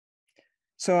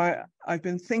So I've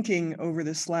been thinking over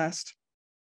this last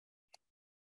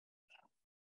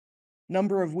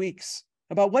number of weeks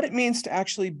about what it means to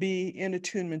actually be in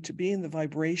attunement, to be in the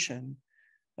vibration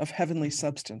of heavenly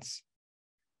substance.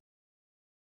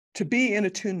 To be in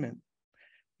attunement.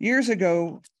 Years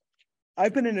ago,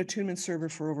 I've been an attunement server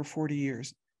for over 40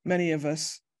 years. Many of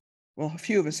us, well, a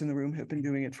few of us in the room have been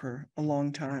doing it for a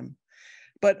long time.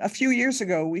 But a few years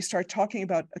ago, we started talking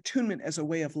about attunement as a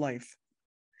way of life.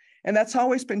 And that's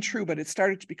always been true, but it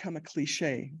started to become a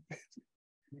cliche.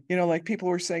 You know, like people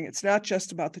were saying, it's not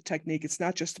just about the technique. It's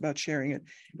not just about sharing it.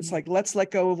 It's like, let's let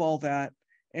go of all that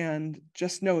and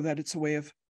just know that it's a way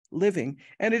of living.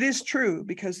 And it is true,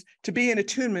 because to be in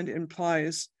attunement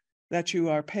implies that you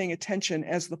are paying attention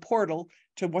as the portal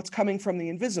to what's coming from the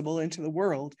invisible into the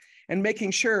world, and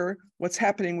making sure what's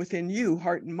happening within you,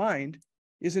 heart and mind,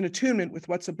 is in attunement with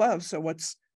what's above. So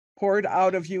what's poured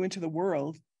out of you into the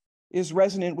world is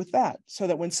resonant with that. So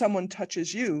that when someone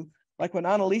touches you, like when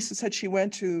Annalisa said she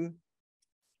went to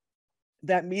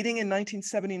that meeting in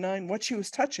 1979, what she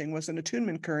was touching was an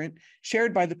attunement current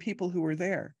shared by the people who were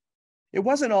there. It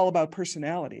wasn't all about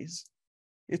personalities.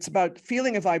 It's about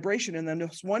feeling a vibration and then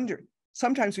just wonder.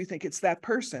 Sometimes we think it's that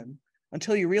person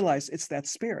until you realize it's that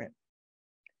spirit.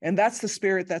 And that's the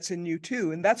spirit that's in you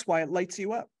too. And that's why it lights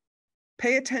you up.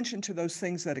 Pay attention to those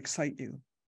things that excite you,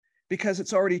 because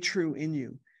it's already true in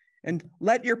you. And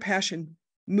let your passion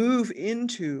move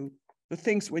into the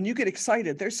things. When you get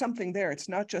excited, there's something there. It's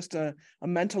not just a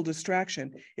mental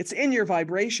distraction. It's in your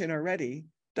vibration already.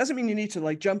 Doesn't mean you need to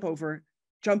like jump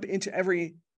into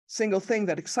every single thing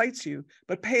that excites you,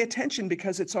 but pay attention,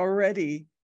 because it's already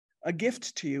a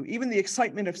gift to you. Even the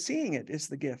excitement of seeing it is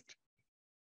the gift.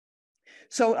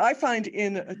 So I find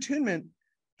in attunement,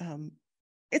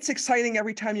 it's exciting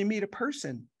every time you meet a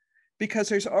person, because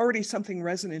there's already something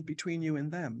resonant between you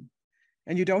and them.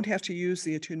 And you don't have to use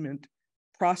the attunement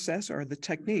process or the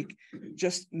technique.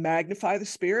 Just magnify the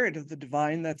spirit of the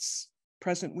divine that's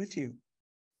present with you,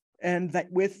 and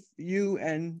that with you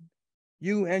and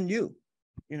you,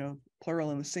 you know,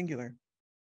 plural and the singular.